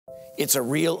It's a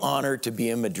real honor to be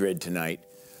in Madrid tonight.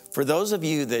 For those of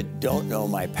you that don't know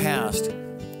my past,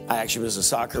 I actually was a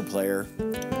soccer player,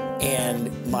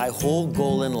 and my whole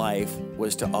goal in life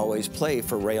was to always play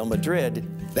for Real Madrid.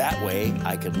 That way,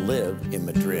 I could live in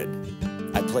Madrid.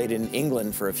 I played in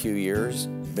England for a few years,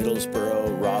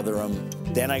 Middlesbrough, Rotherham.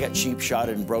 Then I got cheap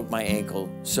shotted and broke my ankle,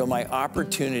 so my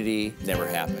opportunity never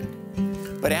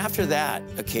happened. But after that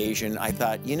occasion, I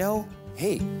thought, you know,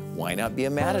 hey, why not be a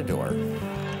matador?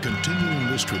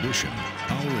 Continuing this tradition,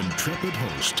 our intrepid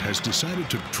host has decided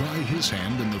to try his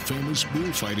hand in the famous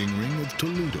bullfighting ring of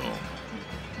Toledo.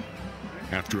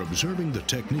 After observing the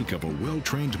technique of a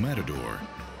well-trained matador,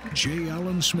 J.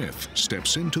 Alain Smith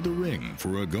steps into the ring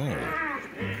for a go.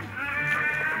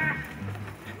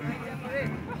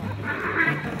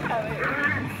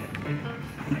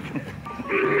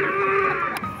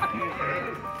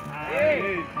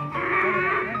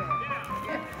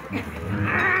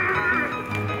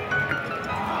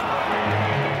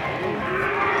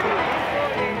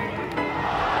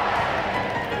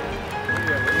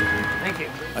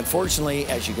 Unfortunately,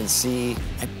 as you can see,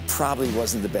 I probably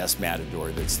wasn't the best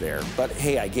matador that's there. But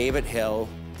hey, I gave it hell,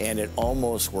 and it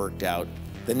almost worked out.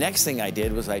 The next thing I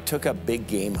did was I took up big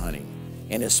game hunting,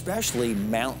 and especially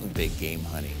mountain big game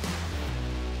hunting.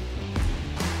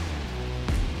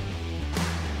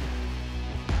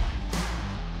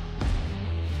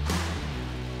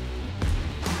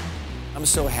 I'm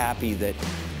so happy that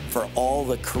for all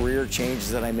the career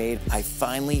changes that I made, I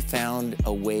finally found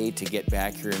a way to get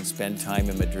back here and spend time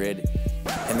in Madrid.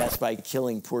 And that's by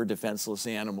killing poor defenseless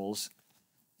animals,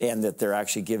 and that they're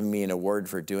actually giving me an award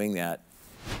for doing that.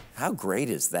 How great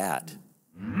is that?